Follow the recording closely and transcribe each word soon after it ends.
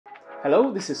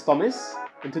Hello, this is Thomas.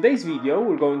 In today's video,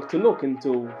 we're going to look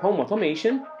into home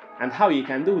automation and how you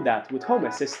can do that with Home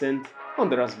Assistant on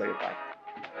the Raspberry Pi.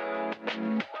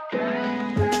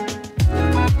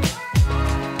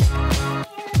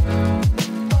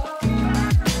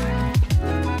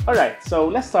 Alright, so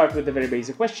let's start with the very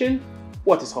basic question.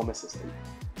 What is Home Assistant?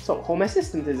 So, Home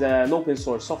Assistant is an open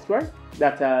source software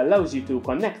that allows you to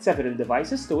connect several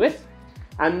devices to it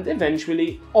and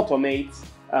eventually automate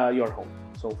your home.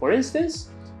 So for instance,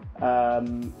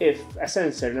 if a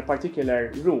sensor in a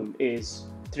particular room is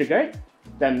triggered,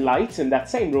 then lights in that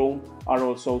same room are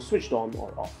also switched on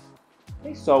or off.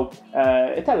 Okay, so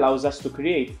it allows us to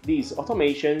create these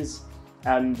automations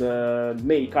and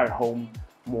make our home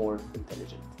more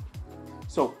intelligent.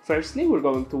 So firstly, we're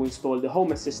going to install the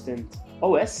Home Assistant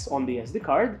OS on the SD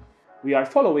card. We are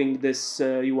following this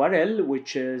URL,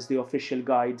 which is the official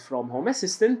guide from Home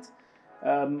Assistant.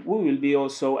 We will be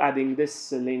also adding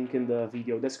this link in the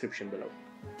video description below.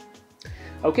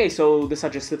 Okay, so the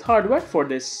suggested hardware for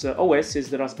this OS is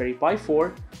the Raspberry Pi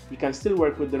 4. You can still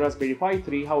work with the Raspberry Pi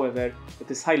 3, however, it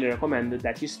is highly recommended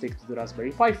that you stick to the Raspberry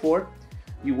Pi 4.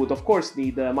 You would of course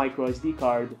need a micro SD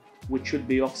card, which should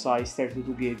be of size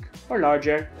 32 gig or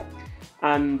larger,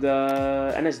 and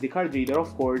an SD card reader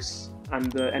of course,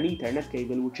 and an Ethernet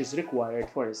cable which is required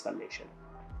for installation.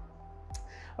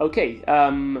 Okay,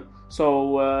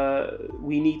 so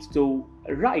we need to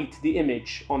write the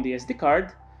image on the SD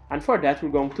card, and for that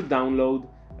we're going to download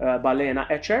Balena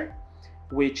Etcher,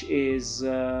 which is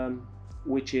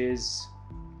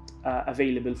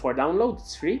available for download.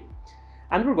 It's free,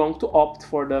 and we're going to opt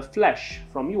for the Flash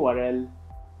from URL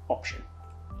option.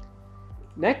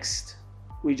 Next,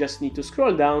 we just need to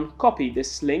scroll down, copy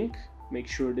this link, make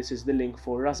sure this is the link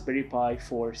for Raspberry Pi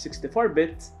 4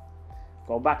 64-bit.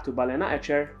 Go back to Balena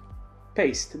Etcher,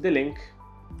 paste the link,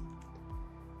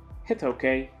 hit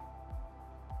OK.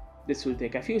 This will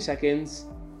take a few seconds,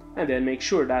 and then make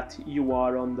sure that you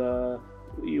are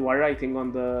writing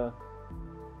on the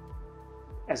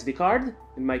SD card.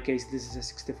 In my case, this is a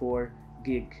 64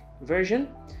 gig version,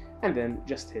 and then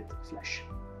just hit Flash.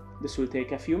 This will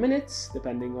take a few minutes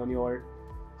depending on your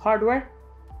hardware.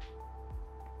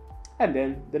 And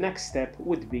then the next step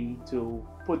would be to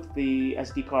put the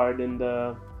SD card in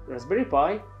the Raspberry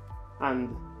Pi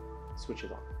and switch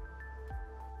it on.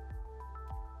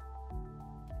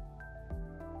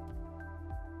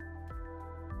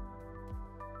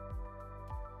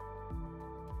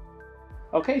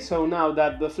 Okay, so now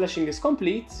that the flashing is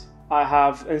complete, I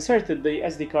have inserted the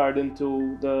SD card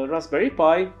into the Raspberry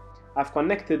Pi. I've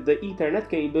connected the Ethernet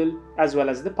cable as well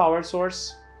as the power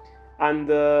source, and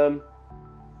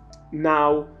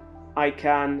now I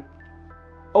can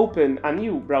open a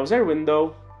new browser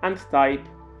window and type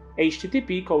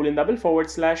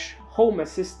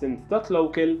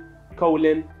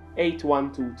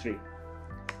http://homeassistant.local:8123.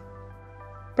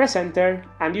 Press enter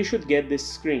and you should get this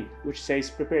screen which says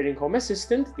preparing Home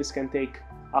Assistant. This can take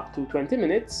up to 20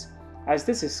 minutes as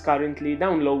this is currently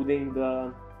downloading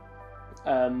the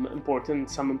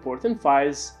some important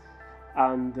files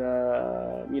and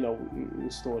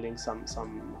installing some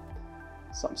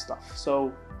stuff.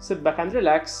 So sit back and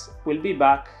relax. We'll be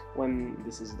back when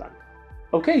this is done.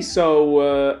 Okay, so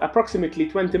approximately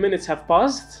 20 minutes have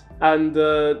passed, and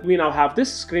we now have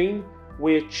this screen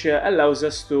which allows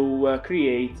us to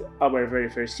create our very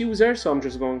first user. So I'm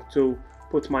just going to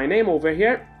put my name over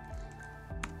here,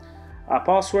 a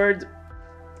password,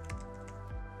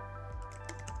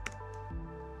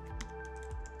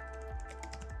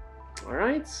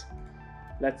 alright,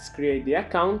 let's create the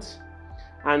account,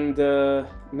 and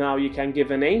now you can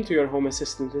give a name to your Home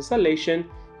Assistant installation.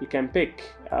 You can pick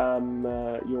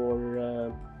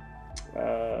your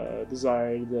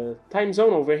desired time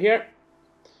zone over here.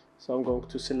 So I'm going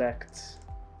to select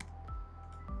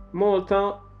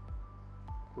Malta,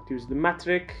 use the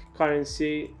metric,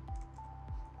 currency,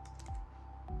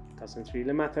 doesn't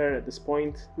really matter at this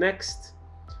point. Next.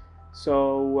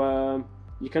 So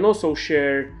you can also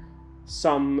share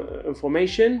some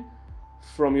information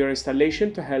from your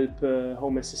installation to help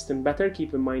Home Assistant better.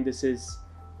 Keep in mind this is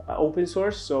open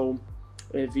source, so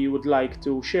if you would like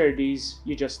to share these,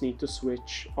 you just need to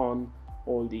switch on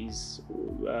all these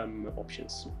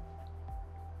options.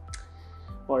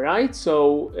 Alright,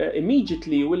 so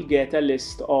immediately you will get a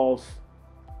list of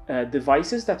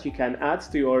devices that you can add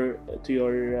to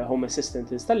your Home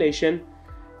Assistant installation,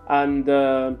 and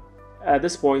at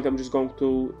this point I'm just going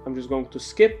to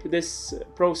skip this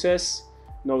process.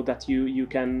 Note that you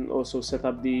can also set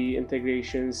up the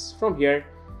integrations from here.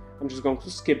 I'm just going to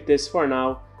skip this for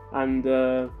now and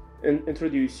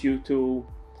introduce you to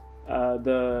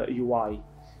the UI.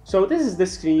 So this is the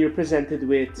screen you're presented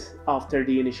with after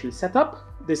the initial setup.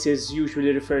 This is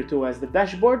usually referred to as the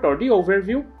dashboard or the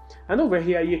overview. And over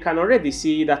here you can already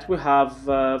see that we have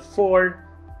 4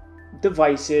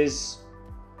 devices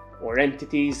or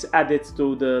entities added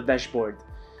to the dashboard.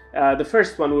 The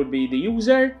first one would be the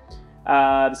user.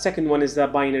 The second one is the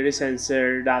binary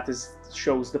sensor that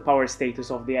shows the power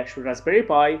status of the actual Raspberry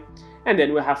Pi. And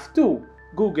then we have 2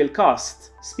 Google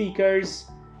Cast speakers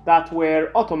that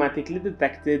were automatically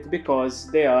detected because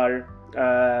they are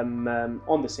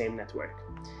on the same network.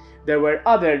 There were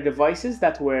other devices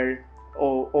that were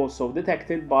also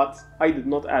detected, but I did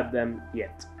not add them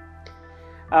yet.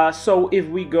 So if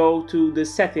we go to the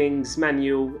settings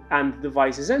menu and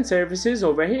devices and services,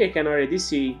 over here you can already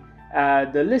see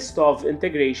the list of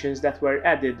integrations that were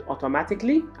added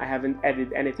automatically. I haven't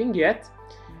added anything yet.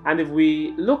 And if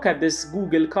we look at this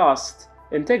Google Cast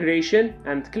integration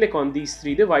and click on these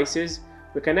 3 devices,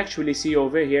 we can actually see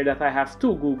over here that I have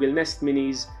 2 Google Nest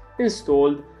Minis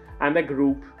installed and a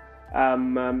group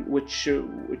which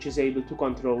is able to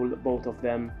control both of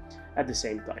them at the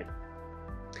same time.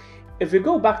 If we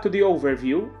go back to the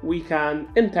overview, we can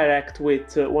interact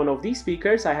with one of these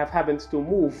speakers. I have happened to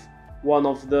move one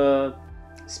of the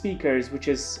speakers which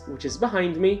is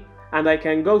behind me, and I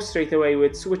can go straight away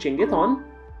with switching it on.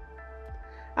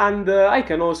 And I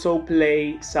can also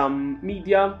play some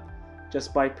media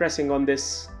just by pressing on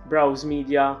this Browse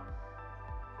Media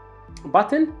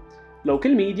button.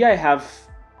 Local media, I have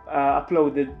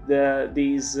uploaded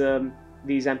these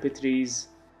MP3s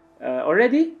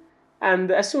already,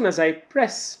 and as soon as I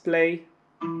press play,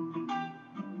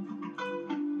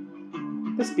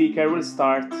 the speaker will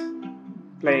start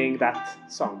playing that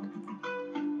song.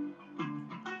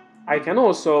 I can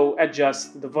also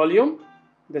adjust the volume.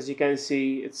 As you can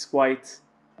see, it's quite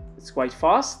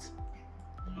fast.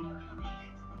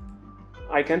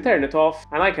 I can turn it off,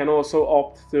 and I can also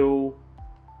opt to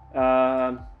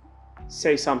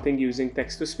say something using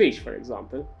text-to-speech, for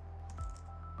example.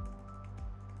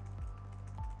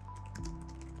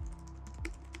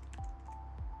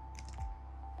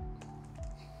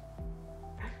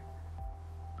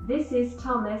 This is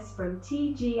Thomas from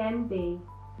TGNB.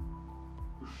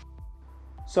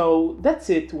 So that's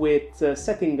it with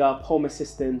setting up Home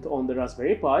Assistant on the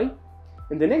Raspberry Pi.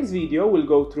 In the next video, we'll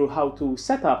go through how to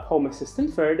set up Home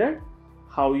Assistant further,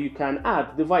 how you can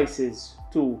add devices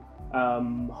to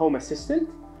Home Assistant,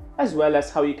 as well as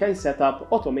how you can set up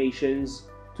automations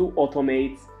to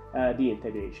automate the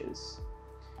integrations.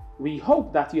 We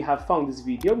hope that you have found this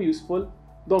video useful.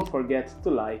 Don't forget to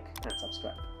like and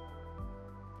subscribe.